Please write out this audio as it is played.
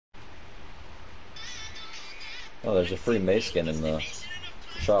Oh, there's a free May skin in the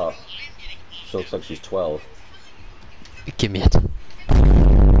shop. She looks like she's 12. Give me it.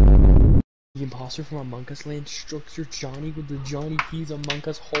 The imposter from Among Us Land structure Johnny with the Johnny Keys Among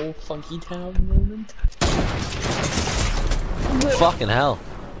Us whole funky town moment. Fucking hell.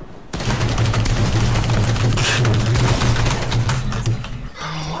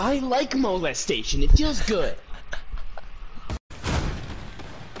 I like molestation, it feels good.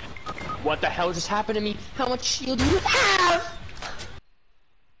 What the hell just happened to me? How much shield do you have?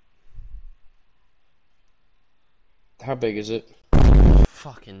 How big is it?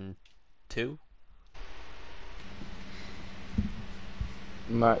 Fucking 2?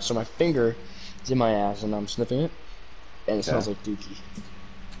 So my finger is in my ass and I'm sniffing it, and it smells like dookie.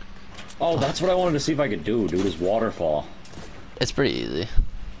 Oh, that's what I wanted to see if I could do, dude, is waterfall. It's pretty easy.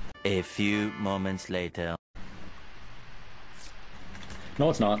 A few moments later. No,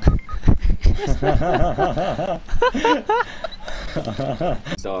 it's not.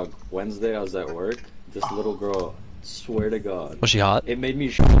 Dog, Wednesday I was at work. This little girl, swear to God. Was she hot? It made me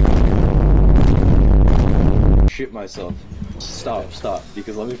shit myself. Stop,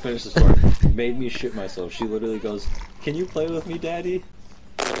 because let me finish the story. It made me shit myself. She literally goes, "Can you play with me, Daddy?"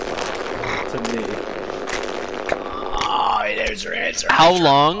 To me. Oh, there's her answer. How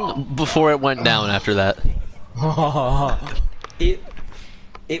long before it went down after that?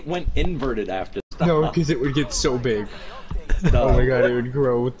 It went inverted after. No, because it would get so big. No. Oh my god, it would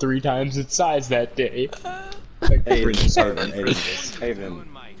grow 3 times its size that day. Hey, Aiden,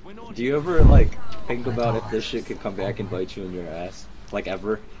 do you ever, like, think about if this shit could come back and bite you in your ass? Like,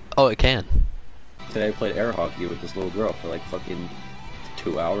 ever? Oh, it can. Today I played air hockey with this little girl for, like, fucking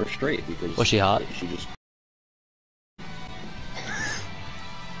 2 hours straight because... Was she hot? She just...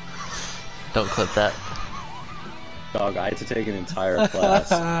 Don't clip that. Dog, I had to take an entire class.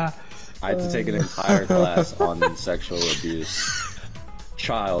 I had to take an entire class on sexual abuse.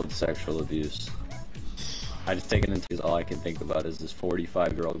 Child sexual abuse. I just taken into all I can think about is this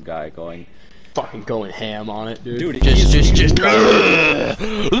 45-year-old guy going... Fucking going ham on it, dude. Dude, Just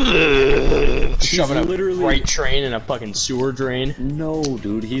shoving a literally... freight train in a fucking sewer drain. No,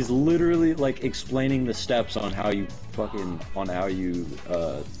 dude, he's literally, like, explaining the steps on how you fuck a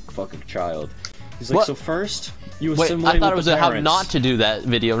child. He's like, What? so first, you Wait, assimilate I thought it with was the how parents. not to do that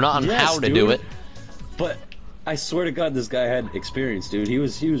video, not on Yes, how to dude. do it. But I swear to God, this guy had experience, dude. He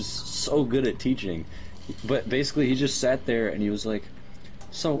was so good at teaching. But basically, he just sat there and he was like,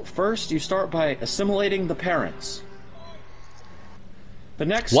 so first, you start by assimilating the parents. The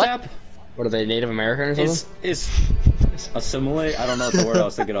next What? step What are they, Native American or something? is assimilate. I don't know what the word I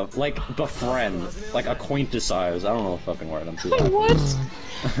was thinking of. Like befriend, like acquainticize. I don't know the fucking word. I'm too.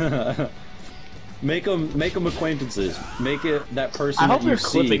 What? Make them acquaintances. Make it that person I that hope you you're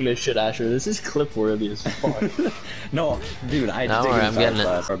see. clipping this shit, Asher. This is clip worthy as fuck. No, dude, I Don't did worry, take I'm an getting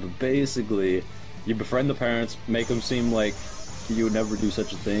entire it. class. But basically, you befriend the parents, make them seem like you would never do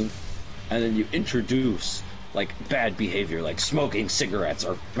such a thing, and then you introduce like bad behavior, like smoking cigarettes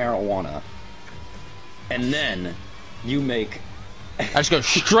or marijuana, and then you make. I just go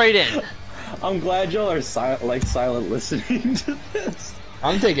straight in. I'm glad y'all are silent listening to this.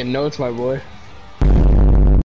 I'm taking notes, my boy.